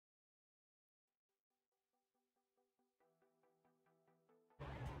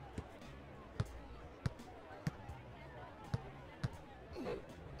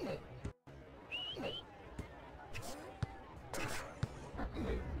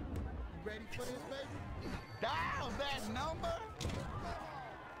for this, baby? Dial that number?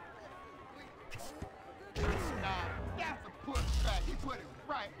 Nah, that's a pushback. He put it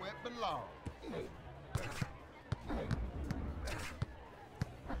right where it belongs.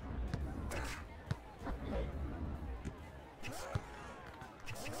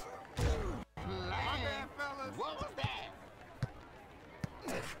 Man, fellas. What was that?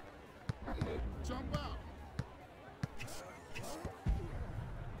 Jump out.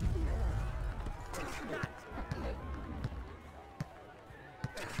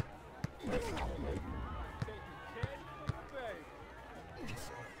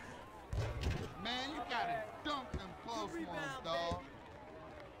 Man, you gotta dunk them close ones, dog.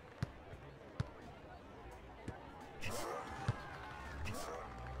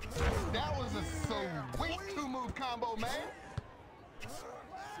 That was a sweet two-move combo, man.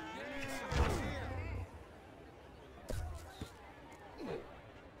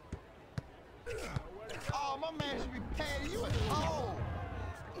 Oh, my man should be paying you a toll.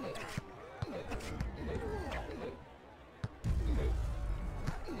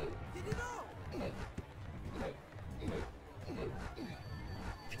 Get it on.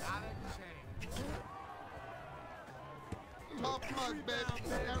 Not a change. Tough luck, baby.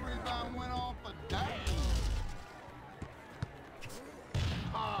 That rebound went on for days.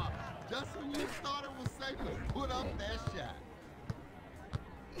 Just when you thought it was safe to put up that shot.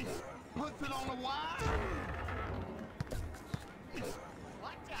 Puts it on the wire.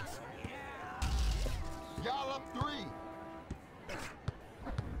 Watch out. Y'all up 3.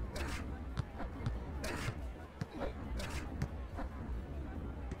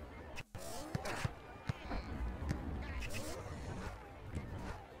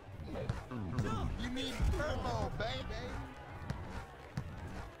 You need turbo, baby.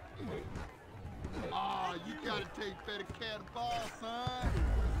 Oh, you gotta take better care of the ball, son.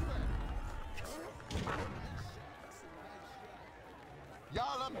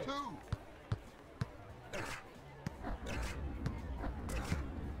 Y'all up 2.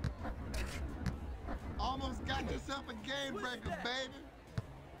 Almost got yourself a game breaker, baby.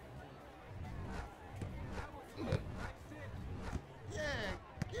 Yeah,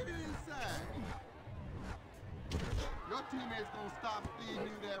 get it inside. Your teammates gonna stop feeding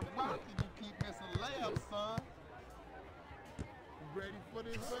you that rock if you keep missing layups, son. You ready for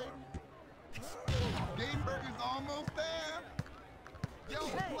this, baby? Game breaker's almost there. Yo,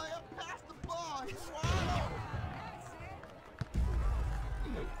 player, pass the ball. He's wide open.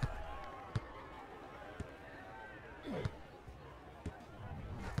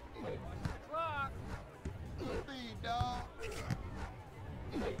 Clock. Speed, dog.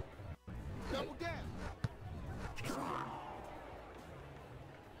 Double down.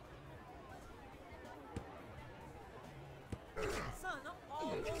 Son, I'm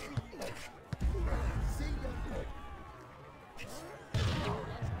all over you. See ya.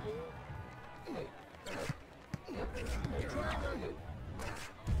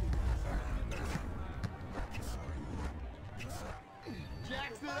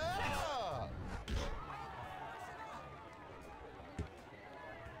 Jacks it up.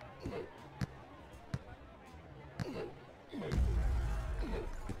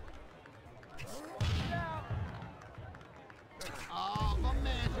 Oh, my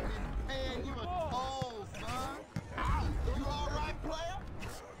man should be paying you a toll, son. You all right, player?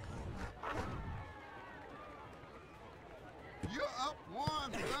 You're up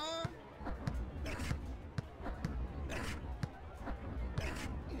 1, son.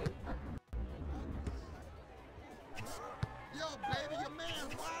 Yo, baby, your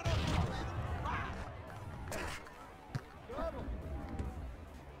man's wide open.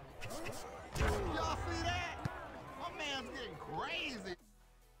 Y'all see that? My man's getting great.